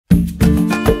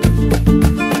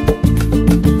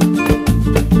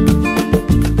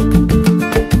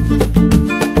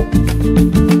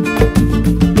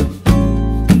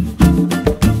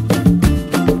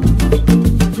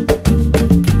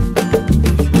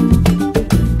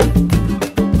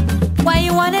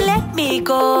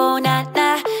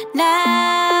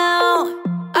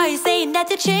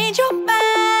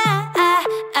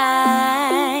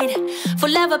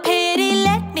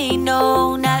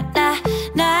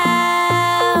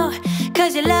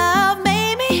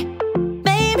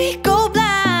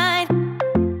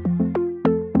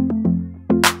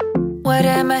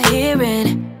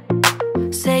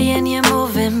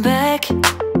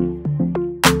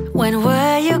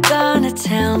gonna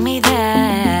tell me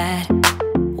that?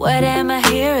 What am I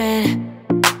hearing?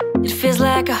 It feels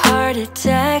like a heart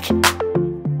attack.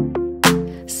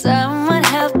 Someone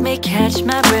help me catch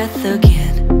my breath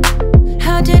again.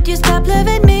 How did you stop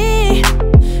loving me?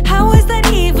 How is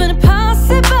that even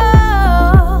possible?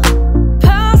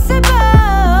 Possible.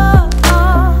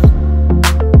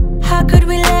 How could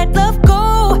we let love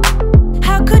go?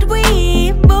 How could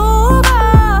we move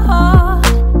on?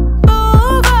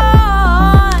 Move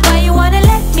on. Why you wanna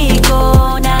let me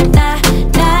go? Nah, nah,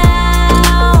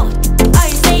 now. Are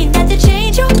you saying that to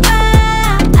change your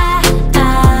mind?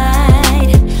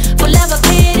 For love or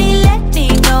pity, let me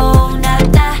know. Nah,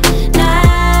 nah,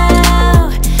 now.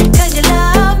 'Cause your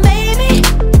love made me,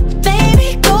 baby,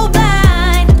 go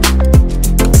blind.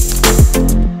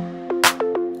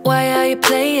 Why are you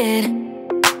playing?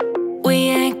 We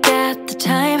ain't got the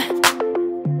time.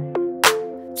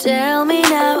 Tell me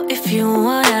now if you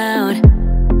want out.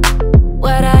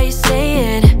 What are you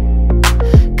saying?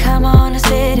 Come on and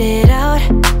spit it out.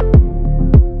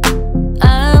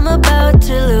 I'm about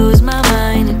to lose my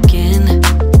mind again.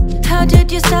 How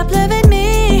did you stop loving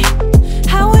me?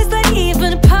 How is that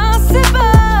even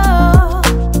possible?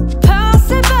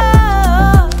 Possible.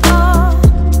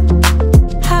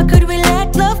 How could we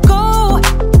let love go?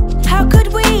 How could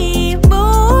we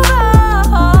move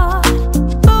on?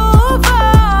 Move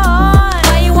on.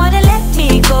 Why you wanna let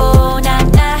me go? Nah,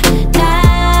 nah,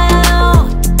 now.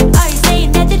 Are you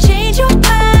saying that to change your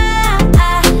mind?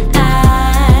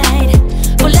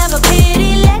 For love or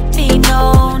pity, let me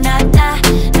know. Nah, nah,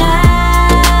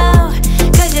 now.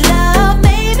 'Cause your love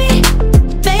made me,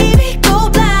 baby, go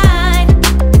blind.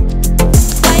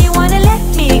 Why you wanna let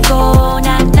me go?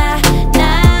 Nah, nah,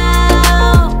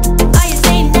 now. Are you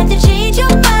saying that to change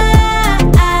your mind?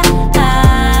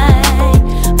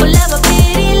 For love or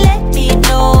pity, let me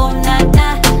know. Nah,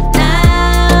 nah,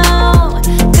 now.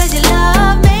 'Cause your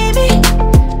love made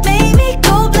me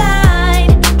go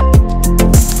blind.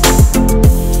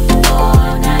 Oh,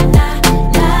 nah, nah,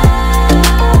 now.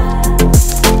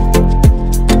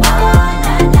 Oh,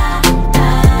 nah, nah,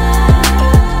 now.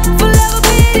 For love or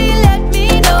pity, let me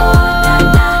know.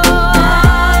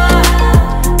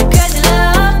 Cause your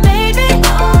love made me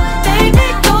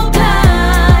go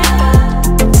blind.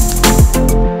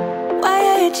 Why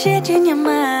are you changing your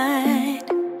mind?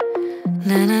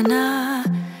 Nah, nah, nah,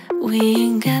 we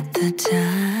ain't got the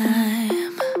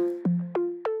time.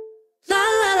 La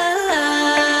la la la,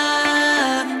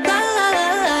 la la la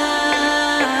la,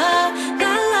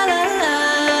 la la la la,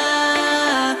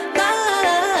 la la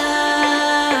la la.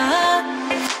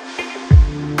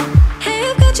 Hey,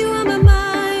 I've got you on my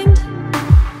mind.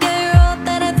 Yeah, you're all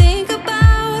that I think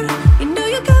about. You know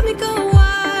you got me going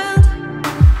wild.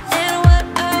 And what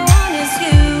I want is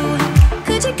you.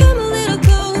 Could you come a little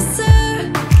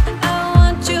closer? I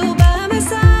want you by my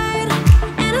side.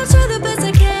 And I'll try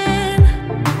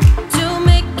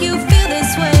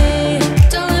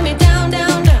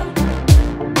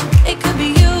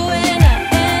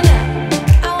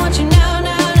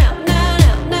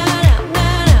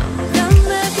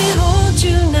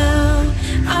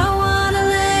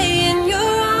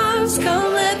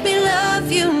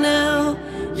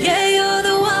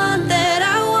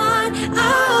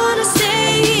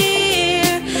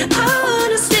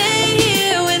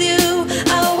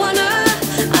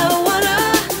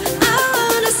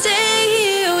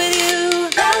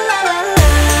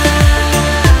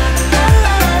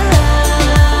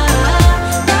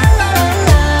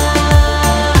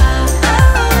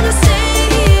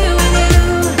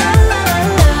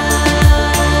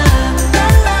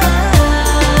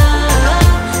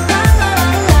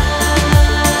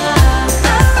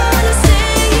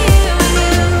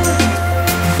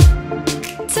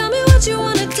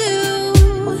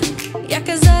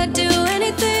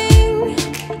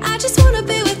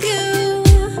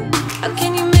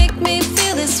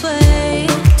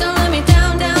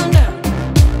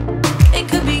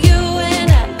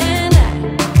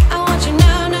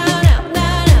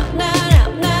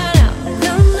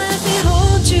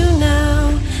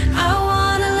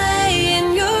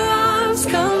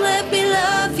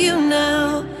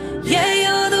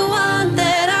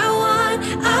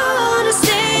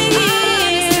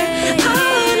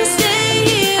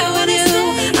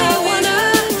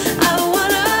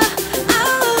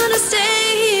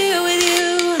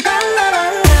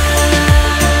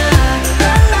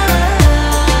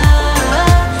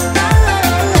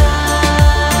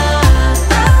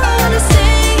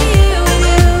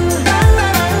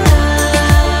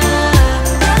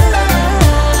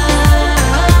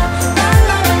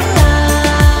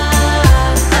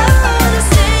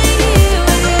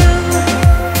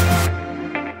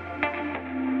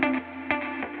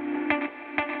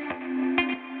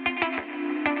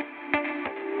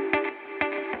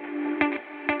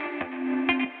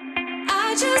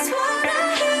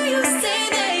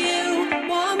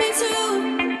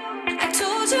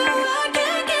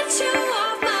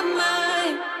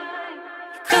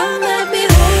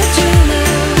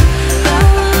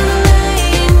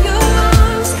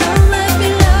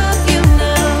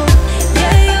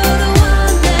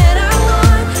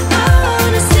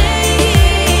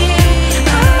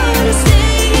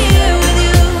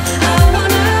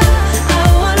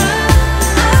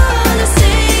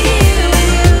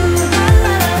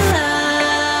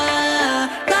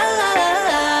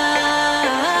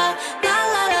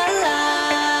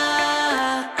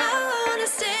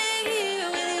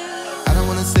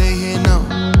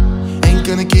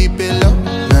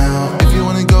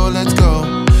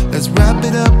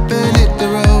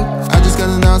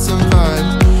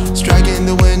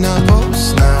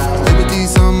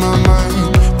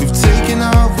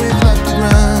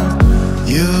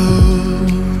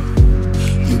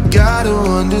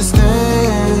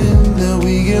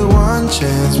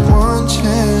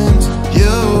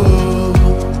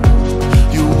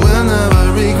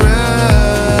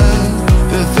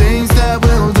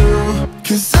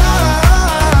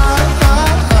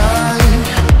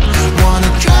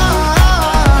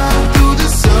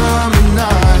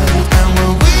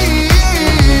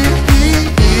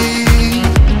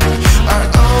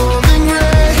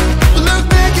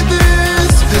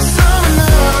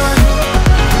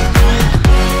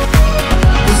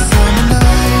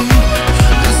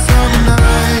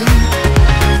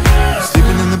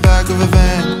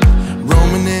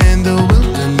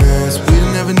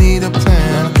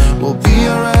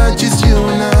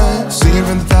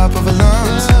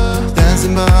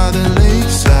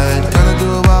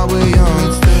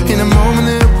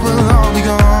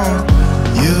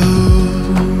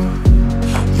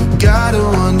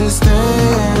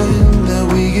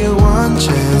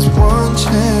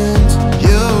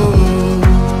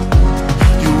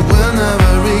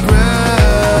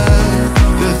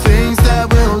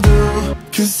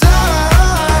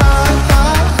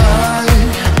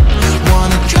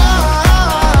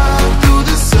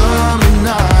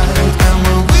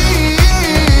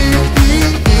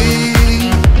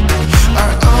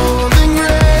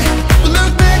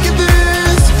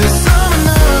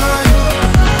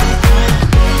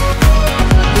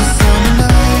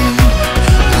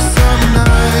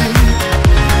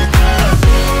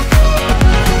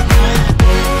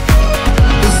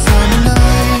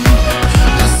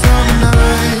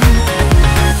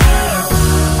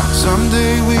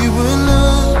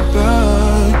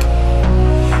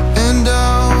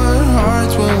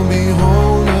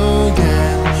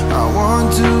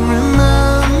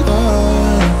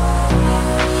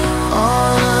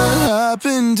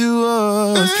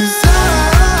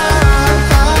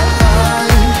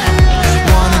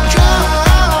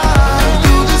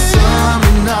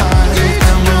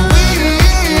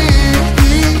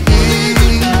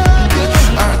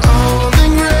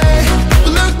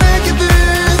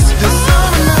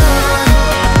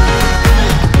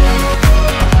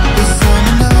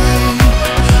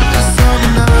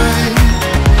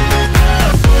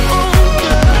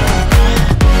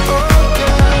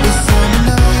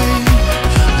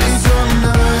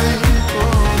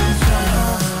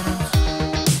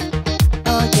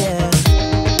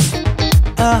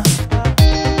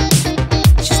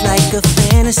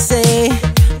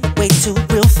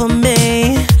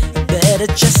me. You better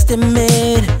just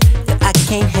admit that I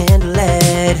can't handle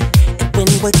it. And when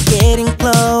we're getting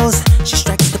close, she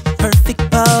strikes the perfect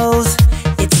pose.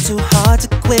 It's too hard to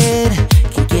quit,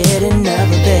 can't get enough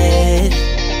of it.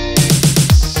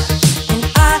 And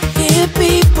I hear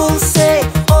people say,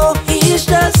 oh, he's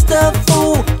just a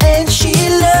fool, and she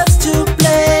loves to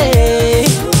play.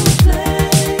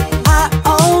 I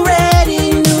already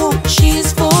knew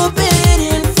she's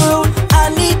forbidden fruit. I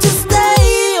need to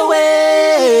stay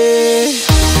away.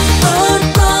 Run,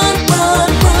 run, run,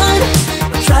 run.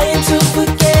 I'm trying to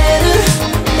forget her,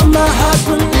 but my heart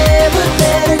will never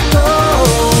let her go.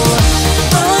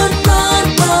 Run, run,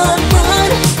 run, run.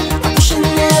 I wish I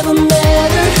never met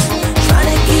her. Trying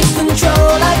to keep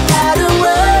control, I gotta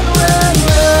run, run,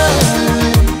 run.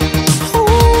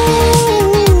 Ooh,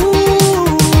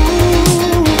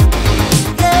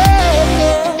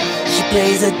 yeah. She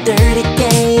plays a dirty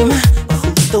game, but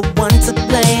who's the one to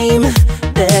blame?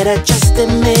 Better just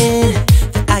admit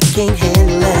that I can't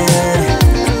handle it.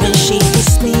 And when she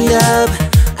hits me up,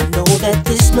 I know that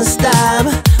this must stop,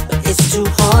 but it's too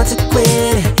hard to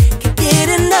quit, can't get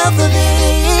enough of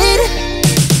it.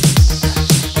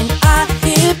 And I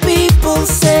hear people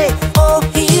say, oh,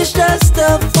 he's just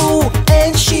a fool,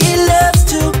 and she loves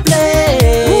to play.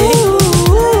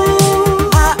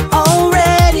 I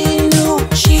already knew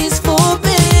she's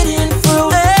forbidden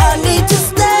fruit. I need to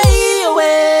stay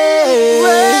away.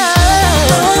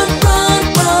 Run, run,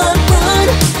 run, run.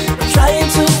 I'm trying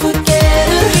to forget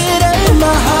her, but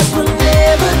my heart will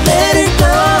never let her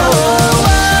go.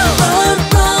 Run,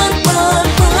 run, run,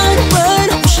 run, run.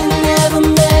 I wish I never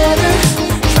met her.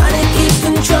 Trying to keep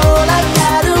control, I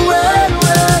gotta run,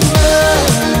 run, run.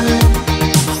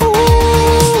 Ooh,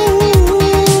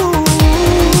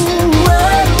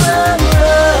 run, run,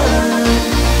 run.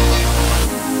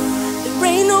 There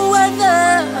ain't no other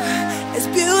as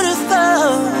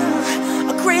beautiful,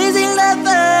 a crazy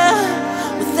lover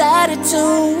with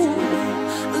attitude,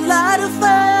 a lot of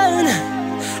fun.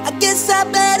 I guess I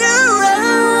better run.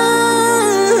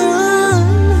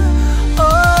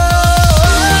 Oh,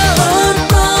 run,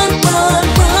 run, run,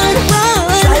 run, run.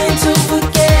 Trying to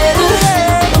forget her,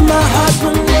 but my heart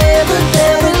will never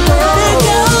let her go.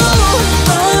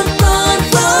 Run, run,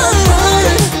 run,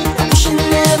 run. I wish I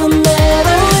never met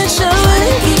her. Trying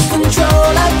to keep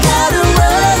control, I gotta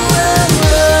run, run,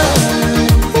 run.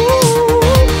 Ooh,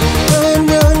 run,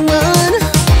 run, run.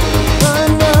 Run,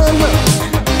 run, run.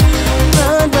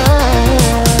 Run, run,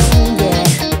 yeah.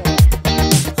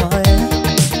 Oh yeah.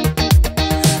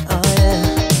 Oh yeah.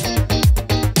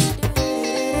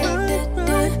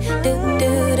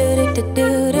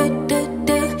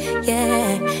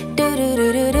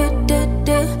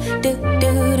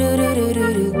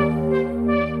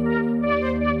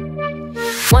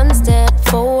 One step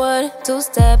forward, two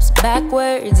steps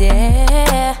backwards,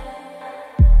 yeah.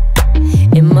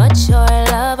 Immature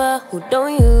lover who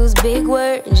don't use big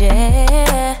words,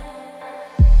 yeah.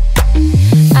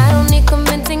 I don't need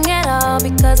convincing at all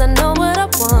because I know what I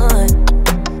want.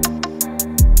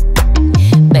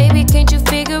 Baby, can't you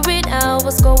figure it out?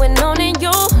 What's going on in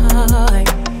your heart?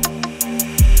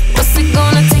 What's it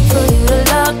gonna take for you to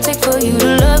love, take for you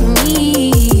to love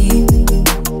me?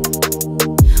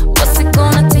 What's it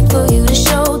gonna take for you to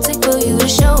show, take for you to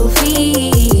show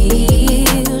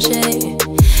feels, yeah.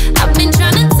 I've been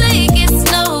trying to take it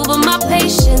slow, but my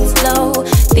patience low.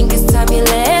 Think it's time you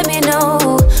let me know.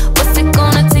 What's it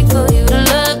gonna take for you to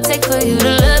love, take for you to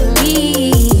love me?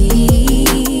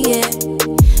 Yeah.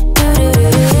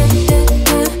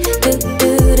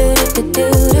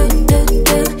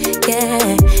 Yeah.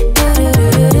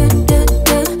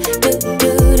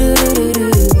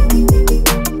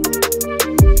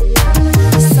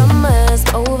 Summer's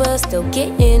over, still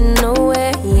getting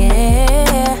nowhere,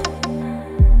 yeah.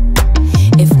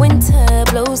 If winter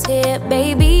blows here,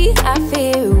 baby, I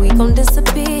fear we gon'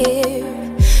 disappear.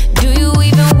 Do you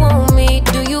even want me?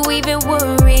 Do you even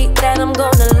worry that I'm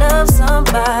gonna love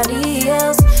somebody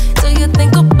else? Do you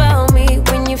think about me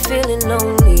when you're feeling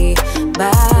lonely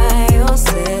by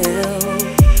yourself?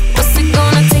 What's it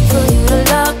gonna take for you to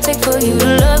love, take for you to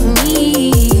love me?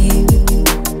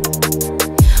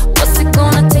 What's it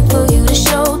gonna take for you to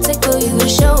show, take for you to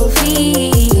show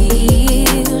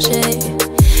feels, yeah.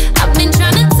 I've been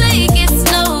trying to take it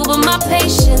slow, but my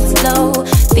patience low.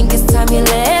 Think it's time you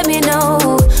let me know.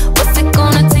 What's it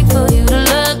gonna take for you to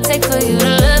love, take for you to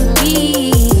love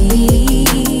me?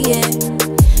 Yeah.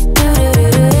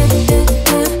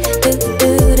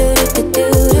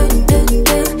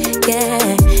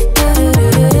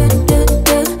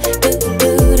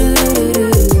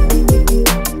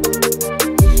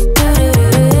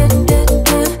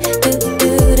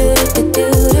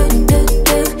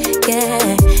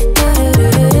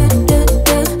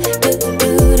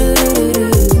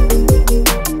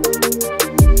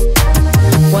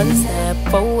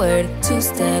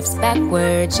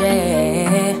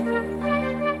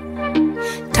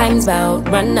 dreams about.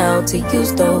 Run out to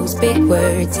use those big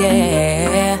words,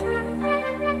 yeah.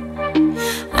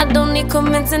 I don't need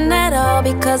convincing at all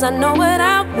because I know what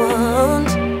I want.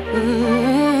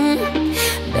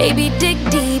 Baby, dig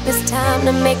deep, it's time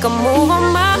to make a move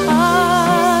on my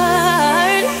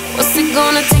heart. What's it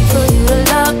gonna take for you to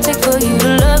love, take for you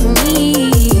to love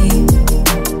me?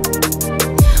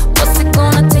 What's it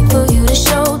gonna take for you to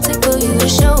show, take for you to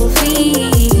show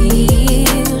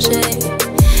feels, yeah.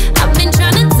 I've been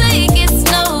trying to take it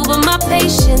slow, but my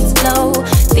patience low.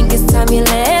 Think it's time you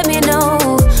let me know.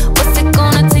 What's it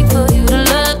gonna take for you to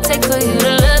love, take for you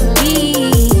to love me,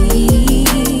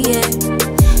 yeah.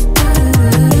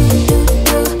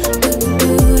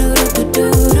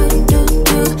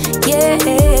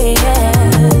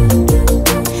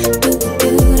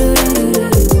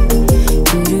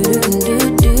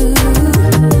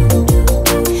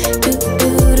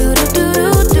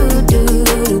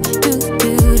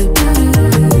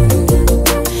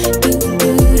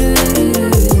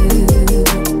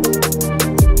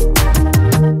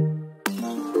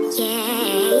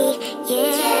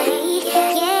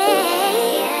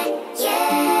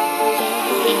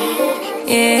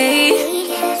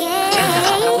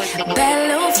 Bad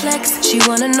little flex, she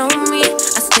wanna know me.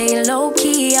 I stay low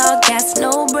key, all gas,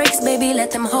 no brakes. Baby,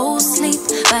 let them hoes sleep.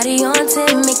 Body on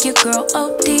 10, make your girl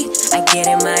OD. I get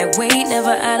in my way,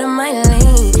 never out of my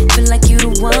lane. Feel like you the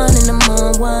one and I'm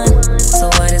on one. So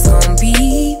what it's gonna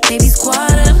be? Baby,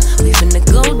 squad up, we finna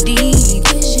go deep.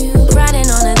 Riding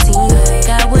on a team,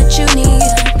 got what you need.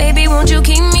 Baby, won't you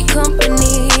keep me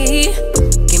company?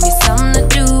 Give me something to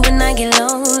do when I get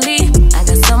lonely. I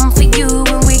got something for you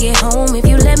when we get home. If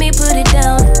you let me put it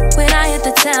down, when I hit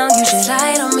the town, you should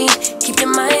slide on me. Keep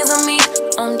your minds on me.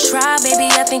 On try, baby,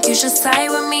 I think you should side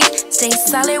with me. Stay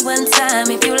solid one time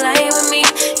if you lie with me.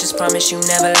 Just promise you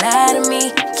never lie to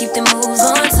me. Keep the moves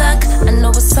on tuck, I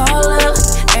know it's all up.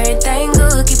 Everything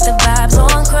good, keep the vibes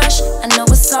on crush. I know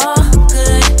it's all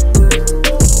good,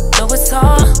 know it's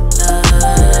all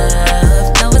love,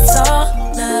 know it's all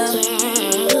love.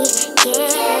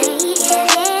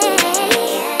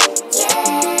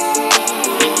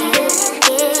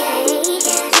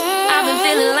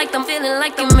 I'm feeling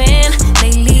like the man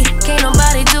lately. Can't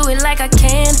nobody do it like I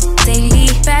can daily.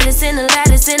 Baddest in the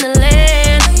lattice in the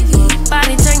land.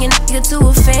 Body turn your nigga to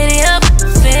a fanny up,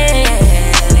 fanny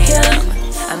up.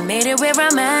 I made it where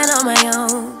I'm at on my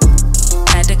own.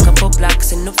 Had a couple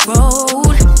blocks in the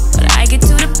road, but I get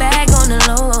to the bag on the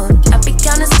loan. I be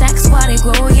counting stacks while they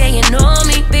grow, yeah, you know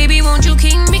me. Baby, won't you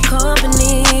keep me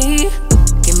company?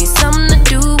 Give me something to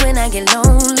do when I get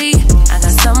lonely. I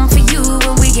got something for you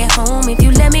when we get home. If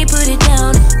you let me put it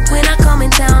down, when I come in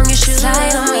town, you should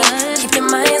slide on me. Keep your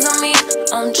minds on me.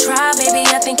 On try, baby,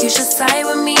 I think you should side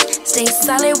with me. Stay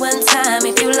solid one time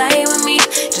if you lie with me.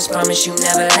 Just promise you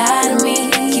never lie to me.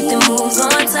 Keep the moves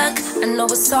on tuck, I know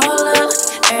it's all up.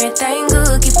 Everything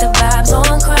good, keep the vibes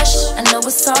on crush. I know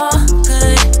it's all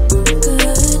good, good.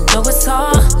 Know it's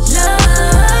all love,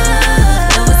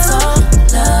 know it's all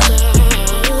love.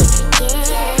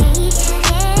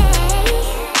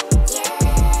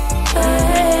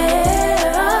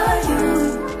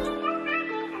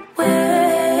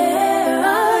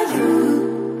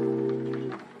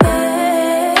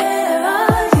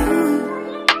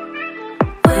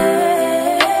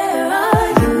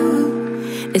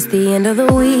 It's the end of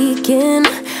the weekend,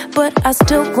 but I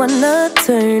still wanna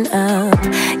turn up.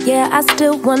 Yeah, I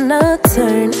still wanna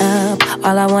turn up.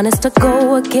 All I want is to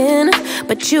go again,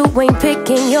 but you ain't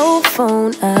picking your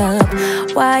phone up.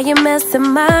 Why you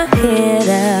messing my head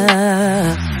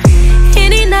up?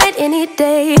 Any night, any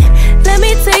day, let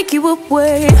me take you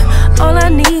away. All I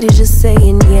need is just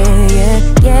saying yeah, yeah,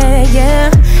 yeah, yeah.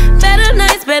 Better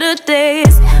nights, better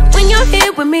days, when you're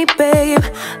here with me, babe.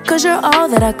 Cause you're all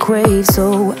that I crave,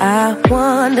 so I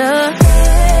wonder,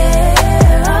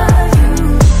 where are you?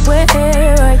 Where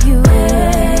are you?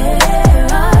 Where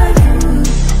are you?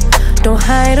 Don't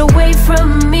hide away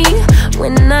from me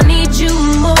when I need you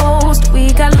most.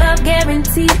 We got love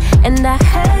guaranteed, and I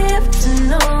have to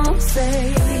know,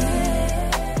 say